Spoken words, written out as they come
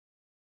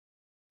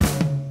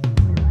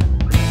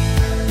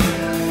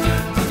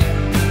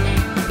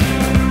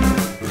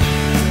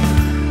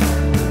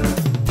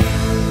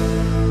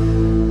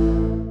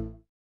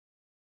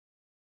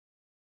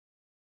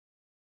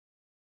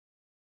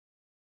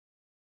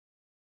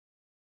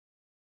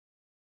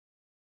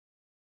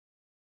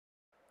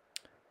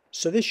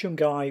So this young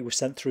guy was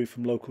sent through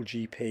from local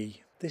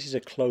GP. This is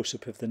a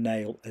close-up of the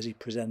nail as he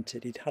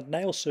presented. He'd had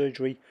nail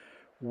surgery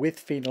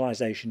with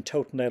phenolisation,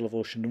 total nail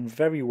avulsion, done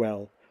very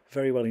well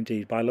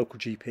indeed by a local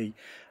GP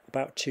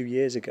about 2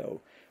 years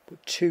ago,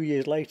 but 2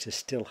 years later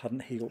still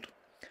hadn't healed.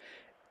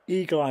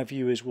 Eagle-eye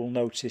viewers will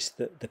notice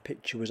that the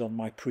picture was on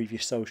my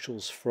previous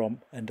socials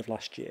from end of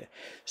last year.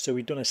 So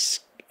we'd done a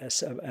skin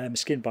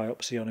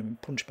biopsy on him,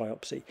 punch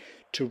biopsy,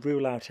 to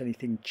rule out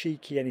anything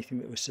cheeky, anything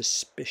that was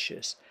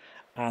suspicious,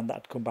 and that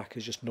had come back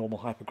as just normal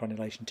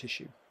hypergranulation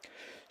tissue.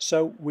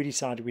 So we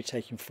decided we'd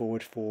take him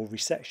forward for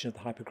resection of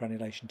the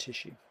hypergranulation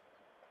tissue.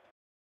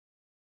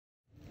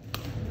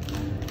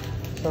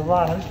 So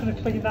Ryan, I'm just going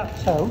to clean that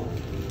toe.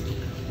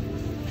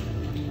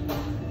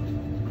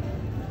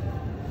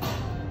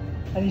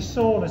 Any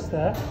soreness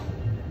there?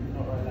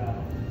 Not right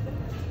now.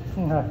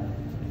 No.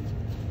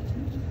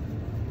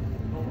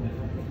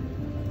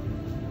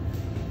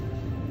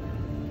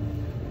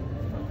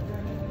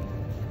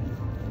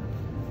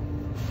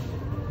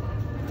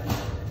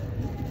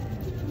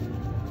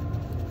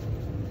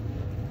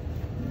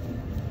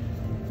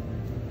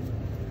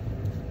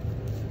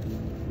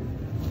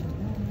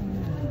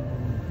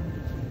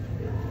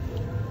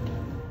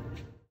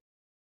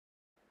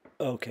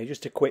 Okay,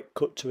 just a quick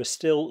cut to a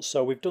still.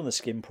 So we've done the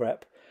skin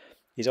prep.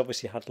 He's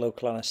obviously had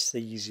local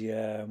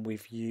anaesthesia, and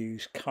we've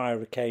used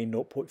Kyrocaine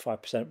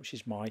 0.5%, which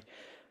is my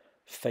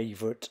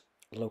favourite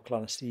local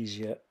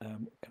anaesthesia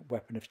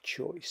weapon of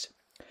choice.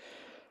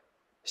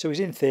 So he's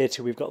in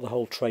theatre. We've got the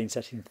whole train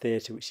set in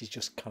theatre, which is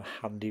just kind of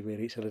handy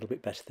really. It's a little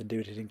bit better than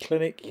doing it in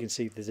clinic. You can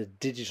see there's a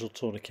digital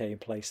tourniquet in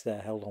place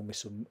there, held on with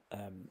some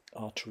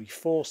artery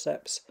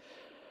forceps.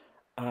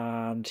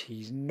 And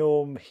he's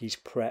numb, he's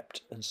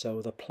prepped, and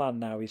so the plan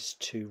now is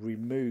to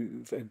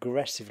remove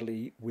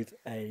aggressively with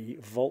a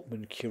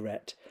Voltman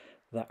curette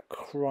that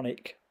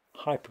chronic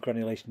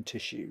hypergranulation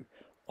tissue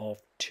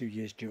of 2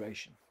 years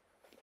duration.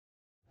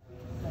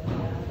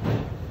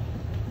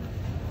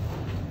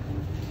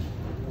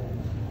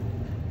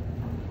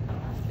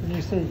 Can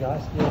you see,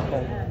 guys? You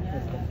okay?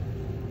 Yeah. Okay.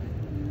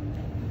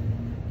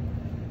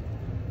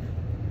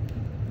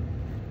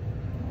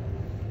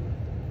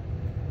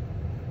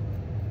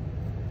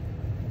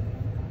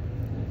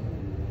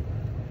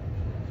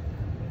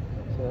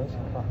 So it's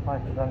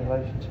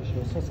hypergranulation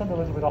tissue. So send a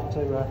little bit off to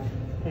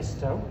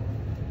histo,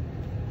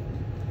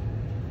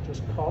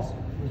 just cause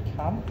we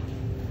can.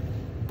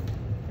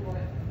 You want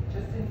it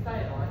just in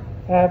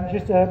saline?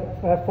 Just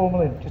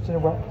formalin, just in a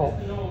wet pot.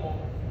 Just normal?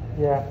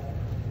 Yeah.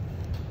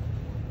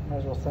 Might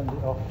as well send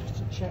it off just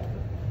to check that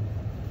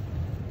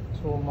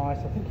it's all nice.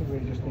 I think it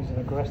really just needs an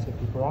aggressive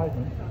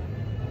debridement.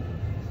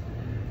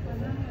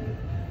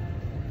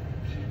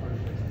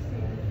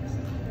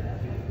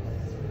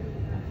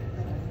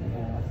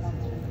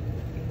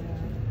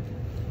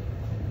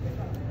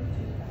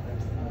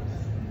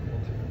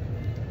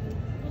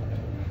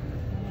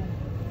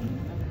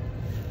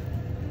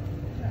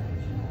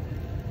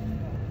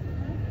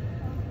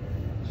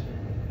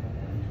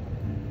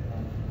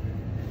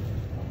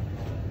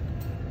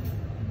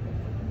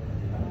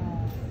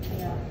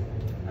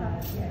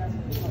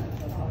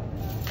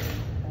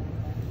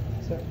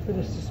 So a bit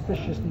of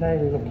suspicious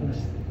naily looking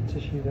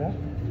tissue there.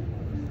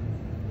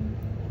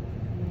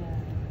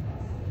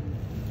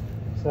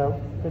 So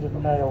a bit of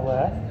nail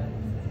there,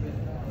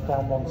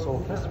 down one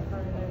surface.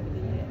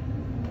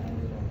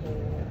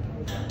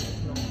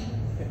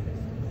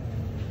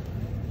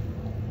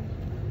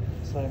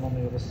 Same on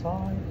the other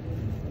side.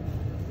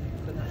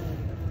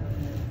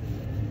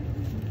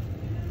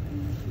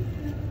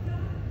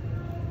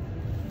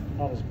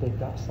 Not as big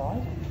that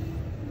side.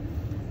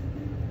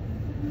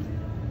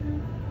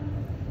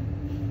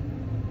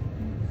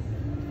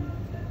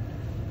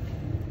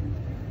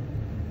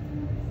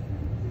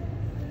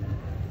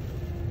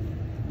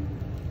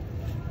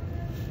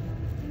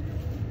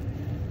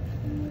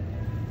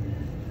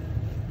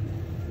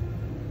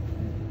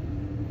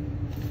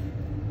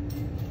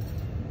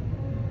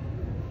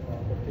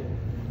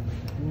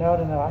 No,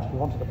 I actually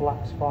wanted a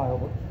black spile,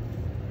 but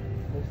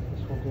this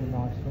will do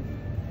nicely.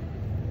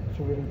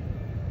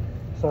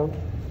 So,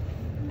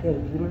 good.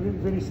 You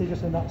really see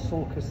just in that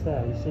sulcus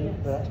there, you see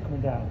where that's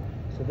coming down.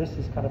 So this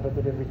is kind of a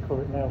bit of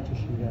recurrent nail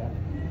tissue there.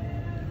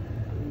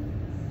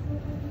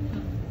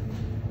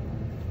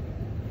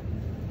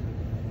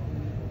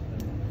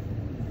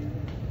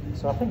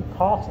 So I think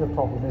part of the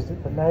problem is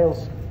that the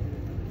nails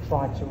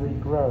try to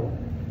regrow.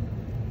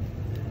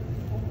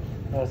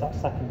 There's that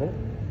second bit,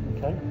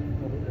 okay,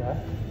 a bit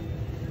there.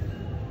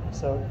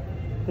 So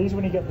these are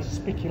when you get the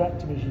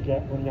spiculectomies you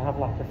get when you have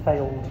like a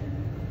failed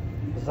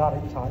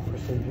Zadig type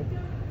procedure.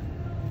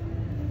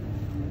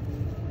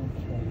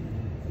 Okay.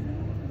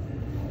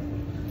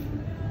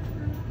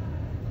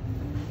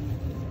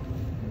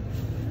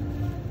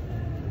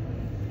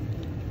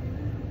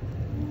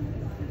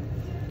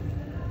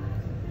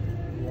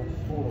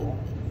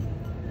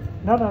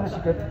 No, this is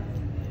good.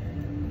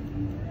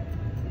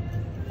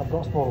 I've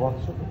got a smaller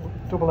one, so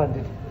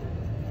double-ended.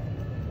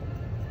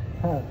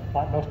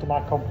 Like most of my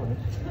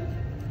compliments.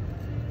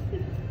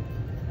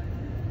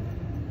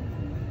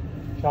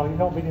 Charlie, you've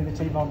not been in the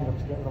team long enough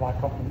to get rid of my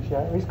confidence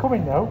yet. He's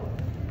coming though.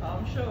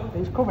 I'm sure.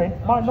 He's coming.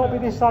 Might not be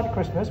this side of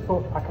Christmas,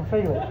 but I can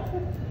feel it.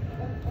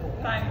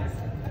 Thanks.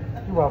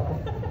 You're welcome.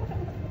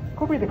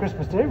 Could be the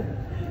Christmas do.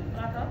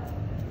 Uh-huh.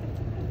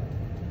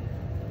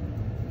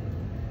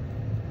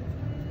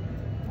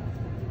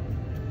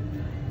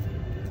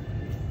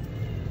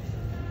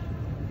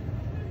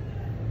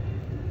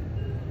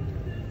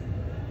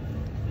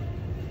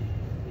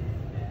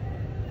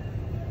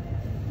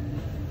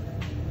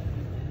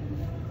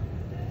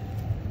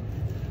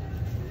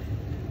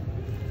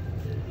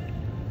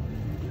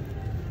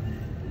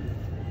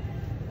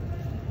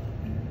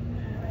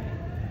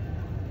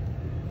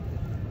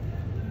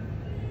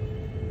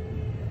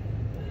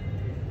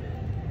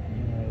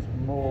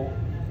 More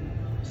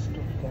stuff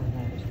down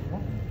there as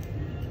well.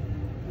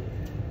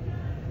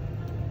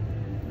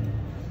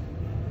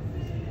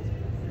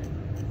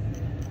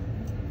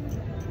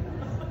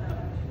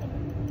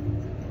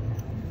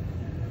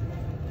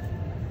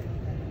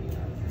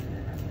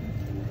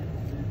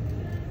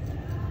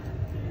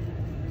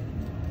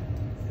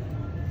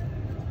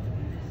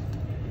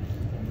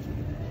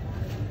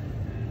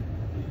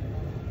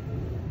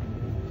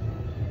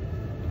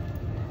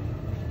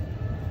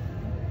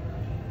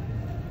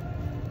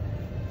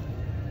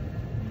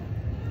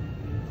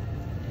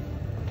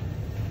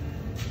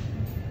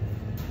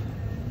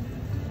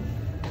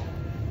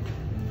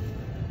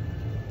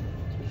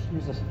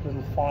 Use this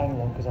little fine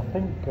one because I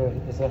think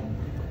there's a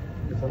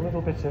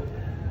little bit of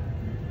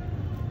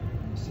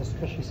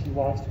suspiciously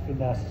white stuff in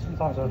there. So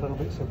sometimes those little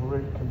bits of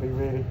root can be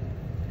really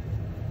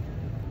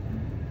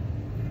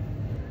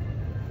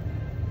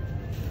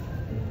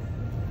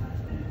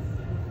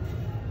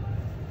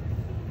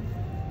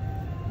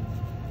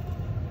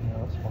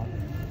that's fine.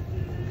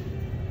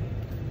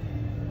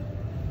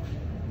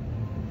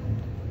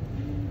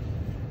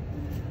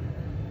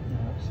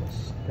 No, it's a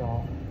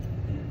scar.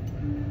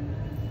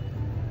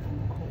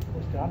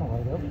 Down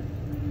away though.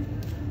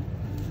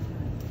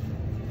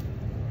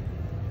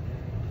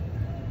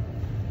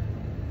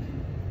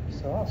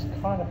 So that's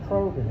kind of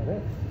probing a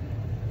bit.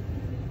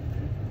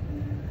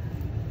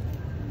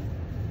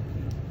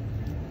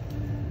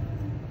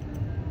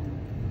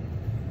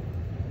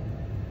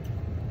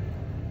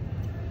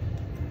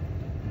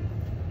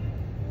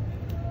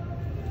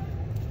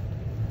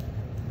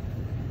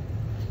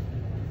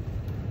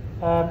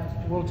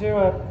 We'll do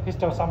a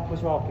histo sample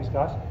as well, please,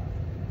 guys.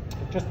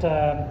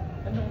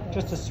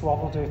 Just a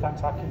swab will do,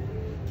 thanks, Aki.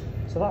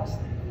 So that's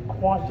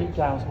quite deep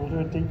down, so we'll do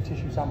a deep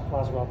tissue sample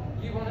as well.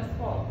 You want a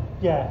swab?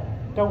 Yeah,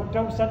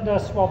 don't send a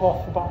swab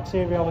off for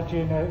bacteriology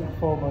and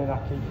formalin,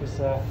 Aki, because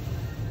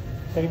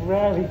they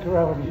rarely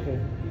grow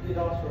anything. You did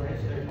ask for a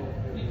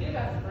histo. You did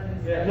ask for a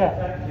histo.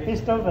 Yeah,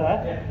 histo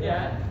there,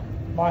 Yeah.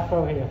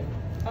 micro here.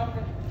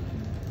 Okay.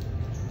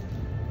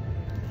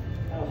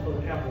 That was for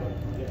the camera.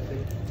 Yeah,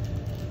 see.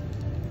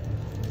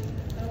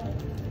 Oh,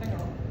 hang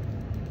on.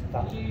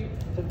 That. You...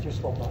 Just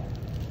swab that.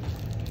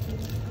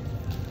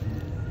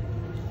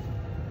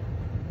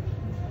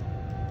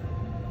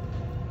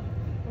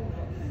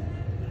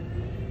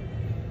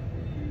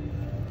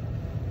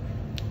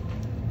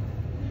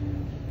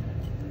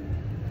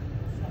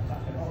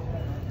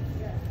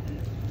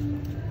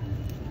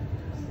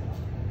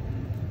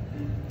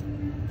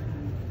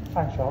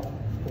 Thanks, Sean.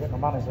 Forget my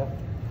manners there.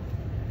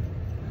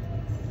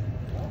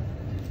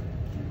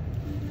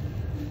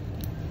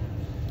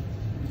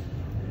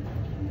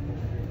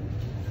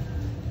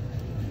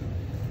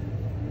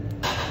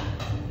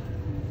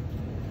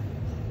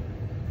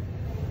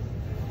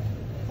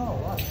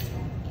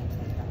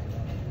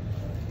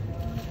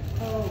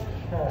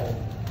 Okay.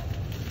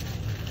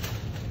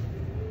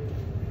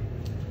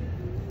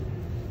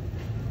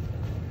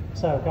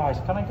 So guys,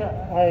 can I get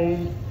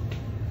a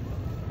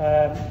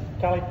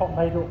galley pot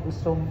made up with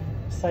some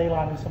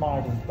saline and some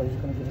iodine, please?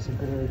 It's going to give us a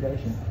good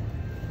irrigation.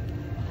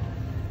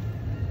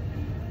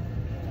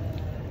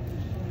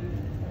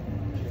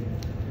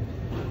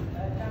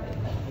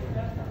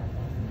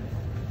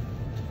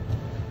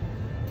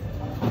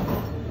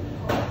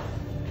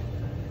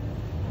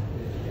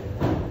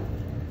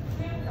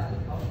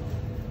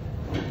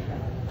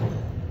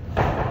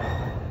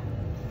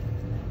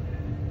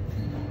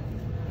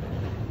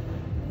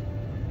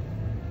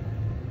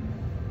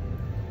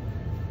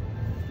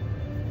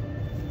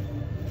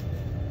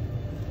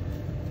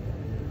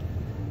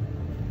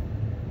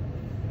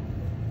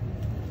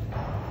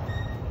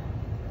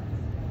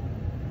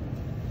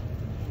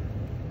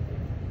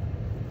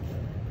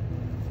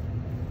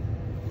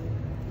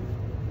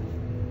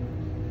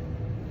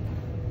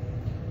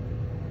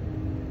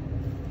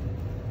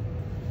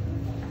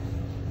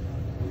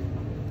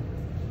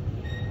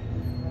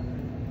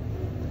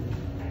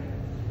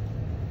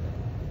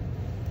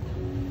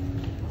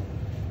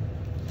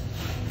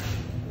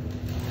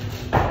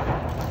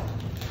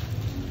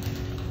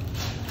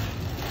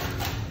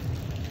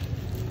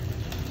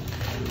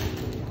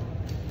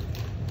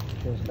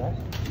 Cheers, guys.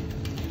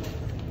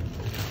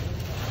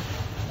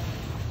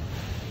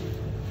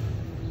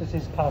 This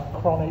is kind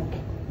of chronic,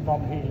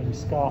 non-healing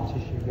scar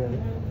tissue, really.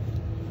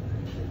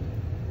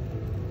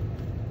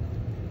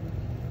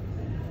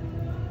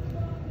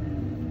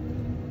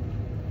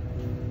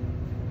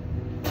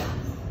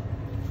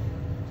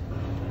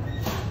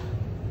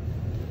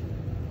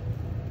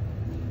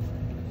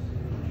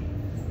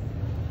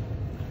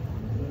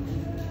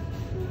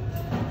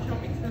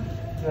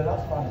 No,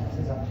 that's fine as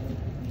it is actually.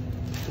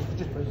 So if you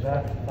just put it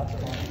there, that's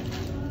fine.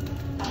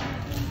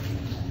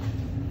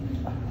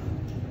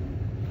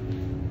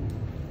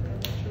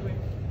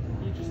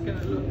 You're just going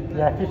to look at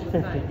Yeah, that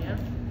 50-50. thing, yeah?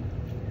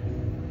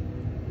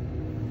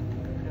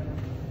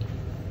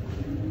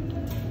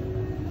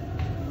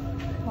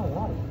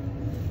 Alright.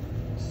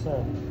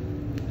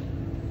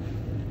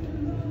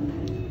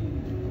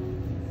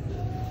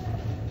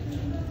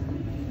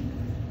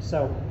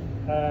 So,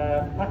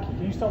 Aki,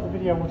 can you start the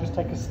video and we'll just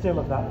take a still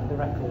of that for the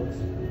records?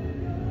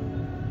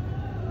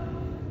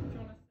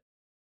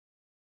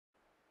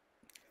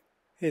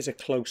 Here's a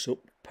close-up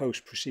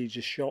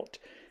post-procedure shot.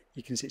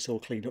 You can see it's all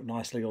cleaned up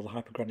nicely, all the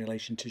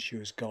hypergranulation tissue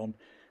is gone,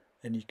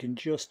 and you can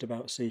just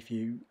about see, if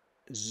you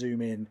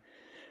zoom in,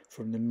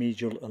 from the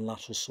medial and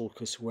lateral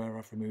sulcus where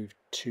I've removed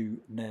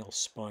 2 nail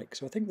spikes.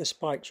 So I think the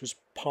spikes was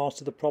part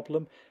of the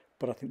problem,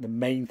 but I think the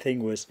main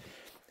thing was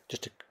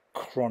just a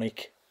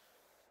chronic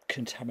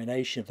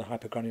contamination of the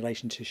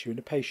hypergranulation tissue in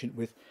a patient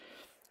with,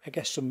 I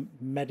guess, some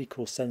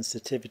medical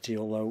sensitivity,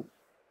 although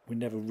we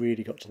never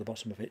really got to the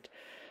bottom of it.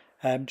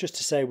 Just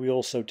to say, we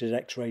also did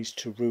x-rays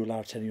to rule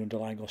out any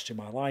underlying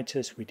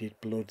osteomyelitis. We did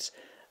bloods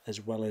as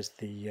well as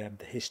the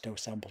histo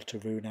sample to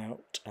rule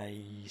out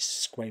a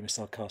squamous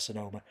cell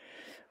carcinoma,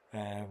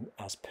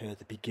 as per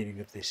the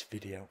beginning of this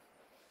video.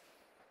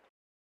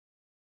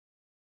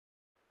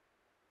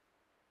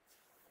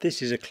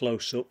 This is a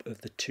close-up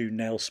of the 2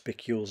 nail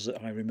spicules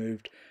that I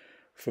removed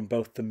from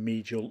both the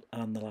medial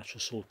and the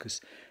lateral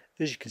sulcus.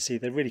 As you can see,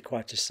 they're really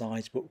quite a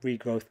size, but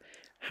regrowth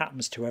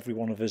happens to every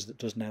one of us that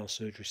does nail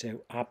surgery,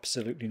 so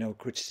absolutely no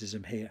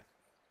criticism here.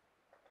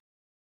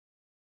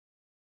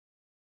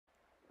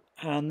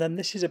 And then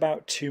this is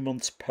about 2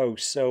 months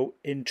post, so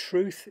in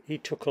truth he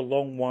took a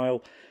long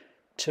while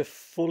to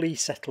fully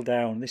settle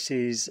down. This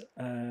is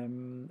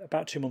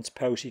about 2 months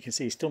post. You can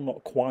see he's still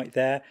not quite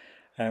there.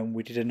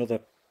 We did another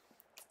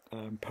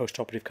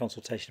post-operative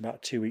consultation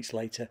about 2 weeks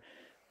later,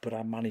 but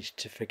I managed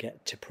to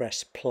forget to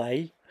press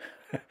play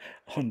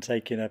on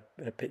taking a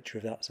picture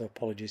of that, so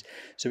apologies.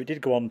 So it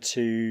did go on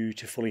to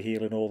fully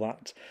heal, and all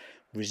that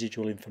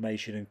residual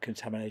inflammation and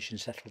contamination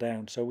settled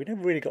down. So we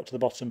never really got to the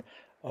bottom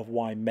of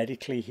why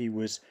medically he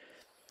was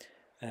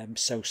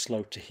so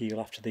slow to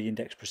heal after the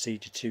index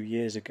procedure 2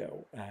 years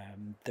ago.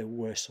 There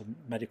were some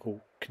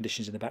medical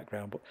conditions in the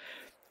background, but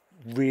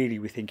really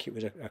we think it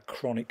was a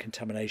chronic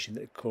contamination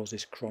that caused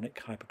this chronic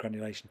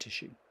hypergranulation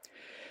tissue.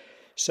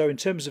 So in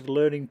terms of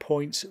learning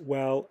points,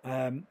 well,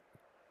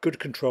 good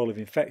control of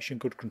infection,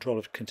 good control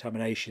of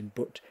contamination,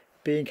 but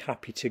being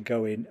happy to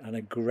go in and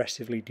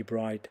aggressively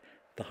debride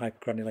the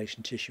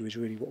hypergranulation tissue is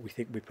really what we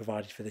think we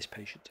provided for this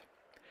patient.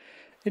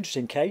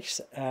 Interesting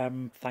case.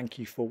 Thank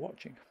you for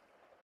watching.